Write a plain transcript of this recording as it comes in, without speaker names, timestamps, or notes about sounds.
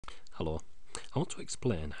Hello. I want to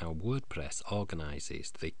explain how WordPress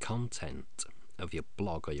organises the content of your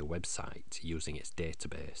blog or your website using its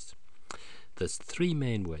database. There's three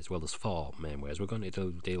main ways, well there's four main ways. We're going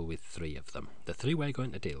to deal with three of them. The three we're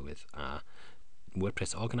going to deal with are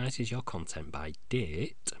WordPress organises your content by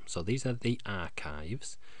date, so these are the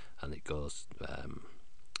archives, and it goes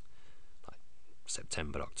like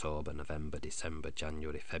September, October, November, December,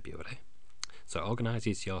 January, February. So it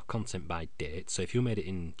organises your content by date. So if you made it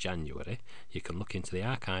in January, you can look into the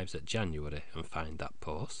archives at January and find that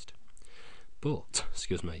post. But,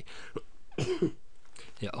 excuse me,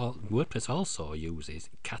 WordPress also uses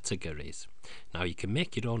categories. Now you can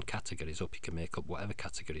make your own categories up. You can make up whatever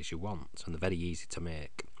categories you want, and they're very easy to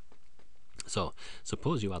make. So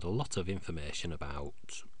suppose you had a lot of information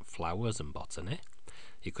about flowers and botany.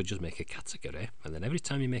 You could just make a category, and then every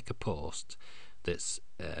time you make a post that's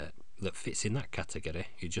that fits in that category,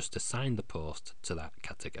 you just assign the post to that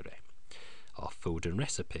category. Or food and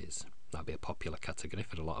recipes, that'd be a popular category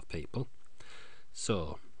for a lot of people.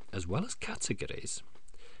 So as well as categories,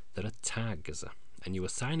 there are tags, and you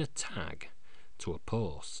assign a tag to a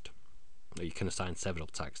post. Or you can assign several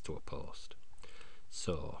tags to a post.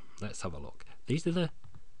 So let's have a look. These are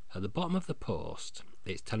at the bottom of the post,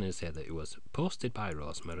 it's telling us here that it was posted by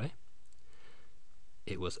Rosemary.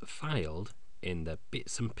 It was filed in the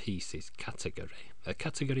bits and pieces category. A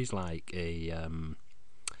category is like a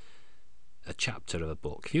chapter of a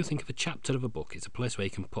book. If you think of a chapter of a book, it's a place where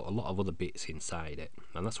you can put a lot of other bits inside it,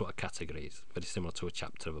 and that's what a category is, very similar to a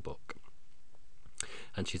chapter of a book.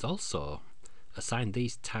 And she's also assigned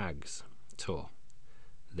these tags to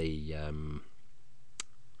the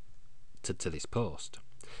to this post.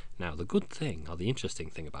 Now the good thing, or the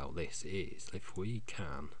interesting thing about this is, if we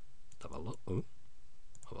can have a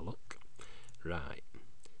look, right,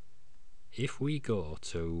 if we go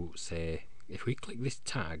to, say, if we click this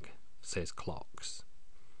tag, says clocks,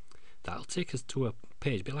 that'll take us to a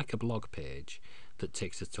page, a bit like a blog page, that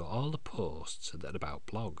takes us to all the posts that are about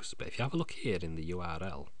blogs. But if you have a look here in the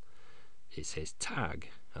URL, it says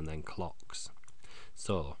tag and then clocks.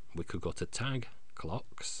 So we could go to tag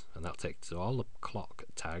clocks, and that'll take us to all the clock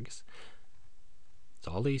tags.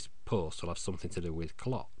 So all these posts will have something to do with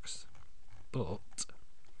clocks. But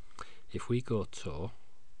if we go to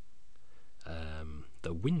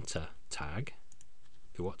the winter tag,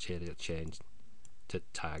 if you watch here, it'll change to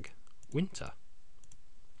tag winter.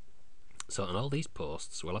 So and all these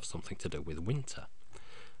posts will have something to do with winter.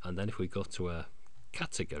 And then if we go to a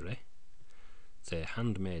category, say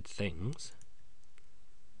handmade things,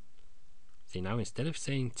 see now instead of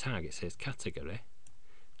saying tag, it says category,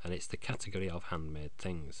 and it's the category of handmade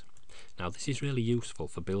things. Now this is really useful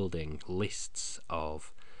for building lists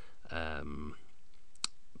of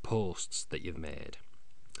posts that you've made.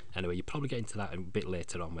 Anyway, you'll probably get into that a bit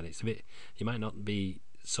later on when it's a bit, you might not be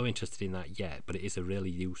so interested in that yet, but it is a really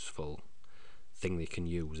useful thing they can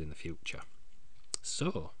use in the future.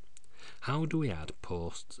 So how do we add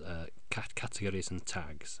posts, categories and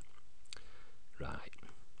tags? Right,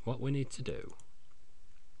 what we need to do,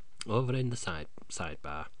 over in the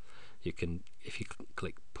sidebar, you can, if you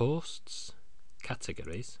click posts,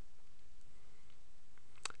 categories,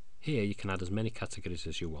 here you can add as many categories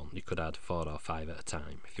as you want. You could add 4 or 5 at a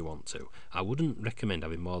time if you want to. I wouldn't recommend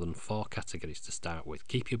having more than 4 categories to start with.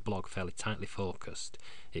 Keep your blog fairly tightly focused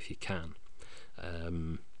if you can,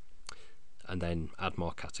 and then add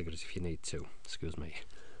more categories if you need to. Excuse me.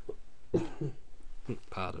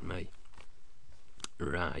 Pardon me.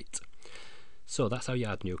 Right, so that's how you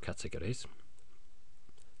add new categories,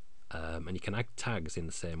 and you can add tags in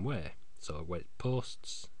the same way. So with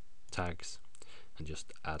posts, tags, and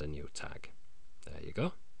just add a new tag. There you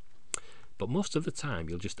go. But most of the time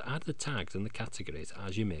you'll just add the tags and the categories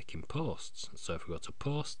as you're making posts. So if we go to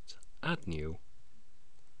posts, add new,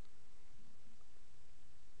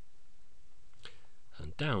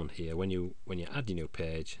 and down here when you add your new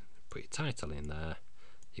page, put your title in there,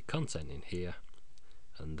 your content in here,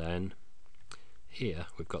 and then here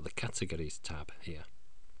we've got the categories tab here.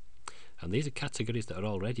 And these are categories that are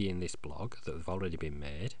already in this blog, that have already been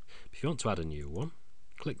made. If you want to add a new one,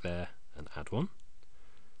 click there and add one.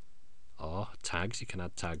 Or tags, you can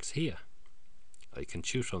add tags here. Or you can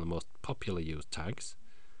choose from the most popular used tags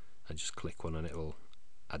and just click one and it will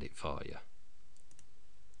add it for you.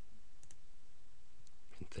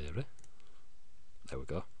 In theory. There we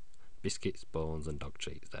go. Biscuits, bones and dog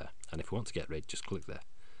treats there. And if you want to get rid, just click there.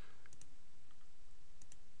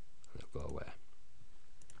 And it'll go away.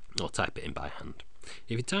 Or type it in by hand.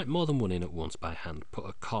 If you type more than one in at once by hand, put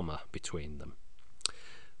a comma between them.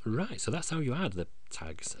 Right, so that's how you add the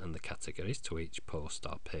tags and the categories to each post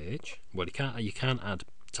or page. Well, you can't add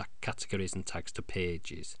categories and tags to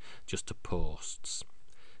pages, just to posts.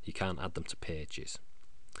 You can't add them to pages.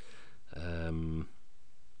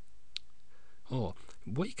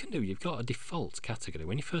 What you can do, you've got a default category.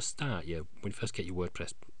 When you first get your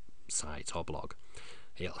WordPress site or blog,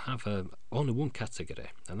 it'll have only one category,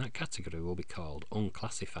 and that category will be called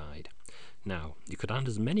unclassified. Now, you could add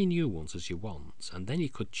as many new ones as you want, and then you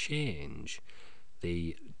could change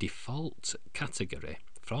the default category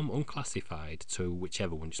from unclassified to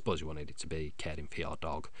whichever one. Suppose you wanted it to be caring for your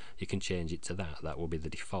dog, you can change it to that. That will be the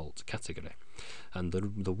default category. And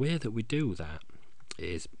the way that we do that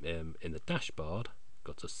is in the dashboard,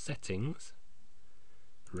 go to settings,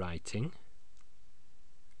 writing,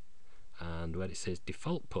 and where it says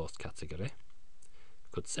default post category,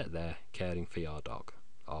 you could set there caring for your dog,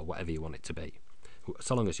 or whatever you want it to be,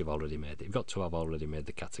 so long as you've already made it. You've got to have already made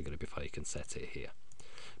the category before you can set it here,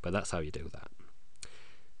 but that's how you do that.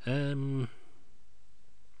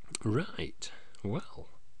 Right, well,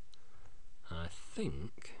 I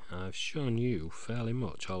think I've shown you fairly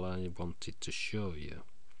much all I wanted to show you.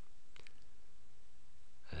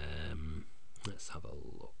 Let's have a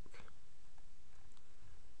look.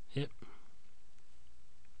 Yep.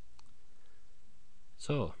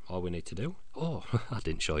 So all we need to do, I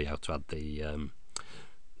didn't show you how to add the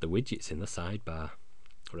widgets in the sidebar.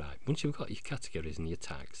 Right, once you've got your categories and your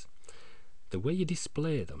tags, the way you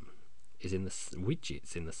display them is in the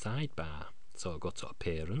widgets in the sidebar. So go to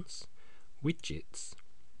appearance, widgets,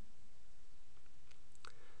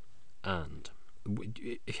 and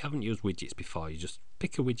if you haven't used widgets before, you just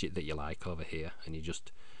pick a widget that you like over here and you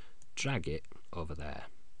just drag it over there.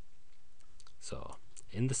 So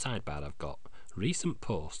in the sidebar I've got recent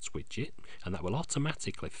posts widget, and that will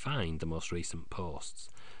automatically find the most recent posts.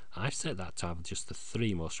 I've set that to have just the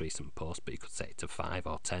 3 most recent posts, but you could set it to 5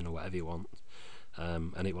 or 10 or whatever you want,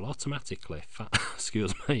 and it will automatically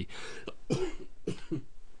excuse me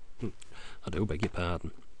I do beg your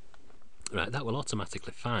pardon. Right, that will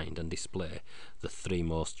automatically find and display the 3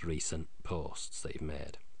 most recent posts that you've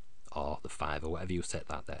made, or the 5, or whatever you set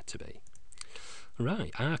that there to be.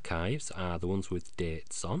 Right, archives are the ones with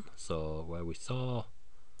dates on. So where we saw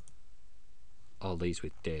all these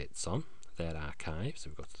with dates on, they're archives.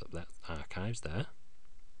 We've got that archives there.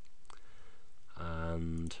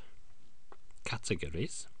 And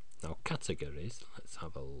categories. Now categories, let's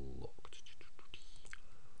have a look.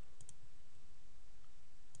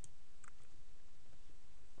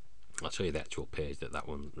 I'll show you the actual page that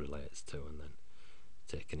one relates to, and then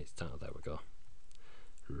taking its time. There we go.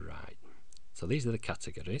 Right, so these are the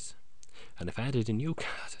categories, and if I added a new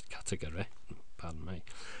category, pardon me,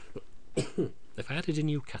 if I added a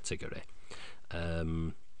new category,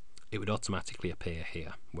 it would automatically appear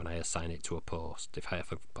here when I assign it to a post. If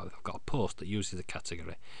I've got a post that uses a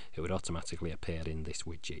category, it would automatically appear in this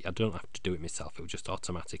widget. I don't have to do it myself, it would just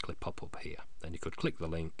automatically pop up here. Then you could click the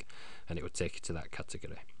link and it would take you to that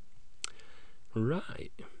category.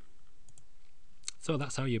 Right, so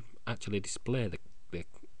that's how you actually display the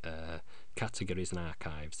categories and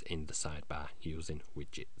archives in the sidebar using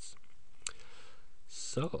widgets.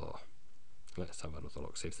 So let's have another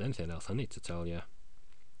look, see if there's anything else I need to tell you.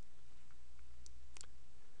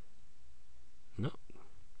 No.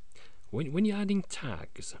 When you're adding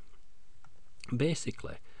tags,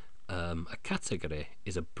 basically a category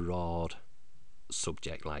is a broad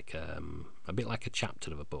subject, like a bit like a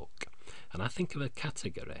chapter of a book, and I think of a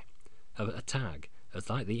category, of a tag, as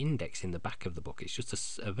like the index in the back of the book. It's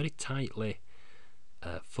just a very tightly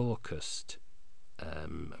focused,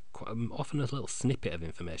 often a little snippet of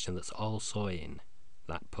information that's also in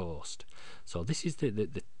that post. So this is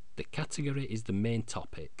the category is the main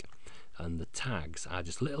topic, and the tags are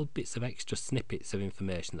just little bits of extra snippets of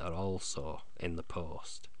information that are also in the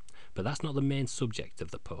post, but that's not the main subject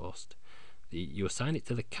of the post. You assign it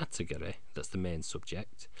to the category, that's the main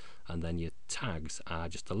subject, and then your tags are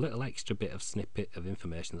just a little extra bit of snippet of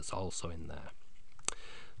information that's also in there.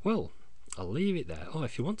 Well, I'll leave it there.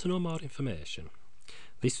 If you want to know more information,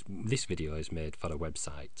 this video is made for a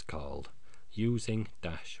website called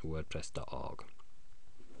using-wordpress.org,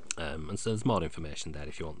 and so there's more information there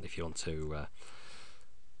if you want to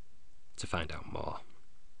find out more.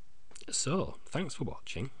 So thanks for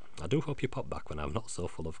watching. I do hope you pop back when I'm not so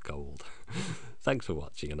full of cold. Thanks for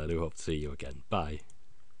watching, and I do hope to see you again. Bye.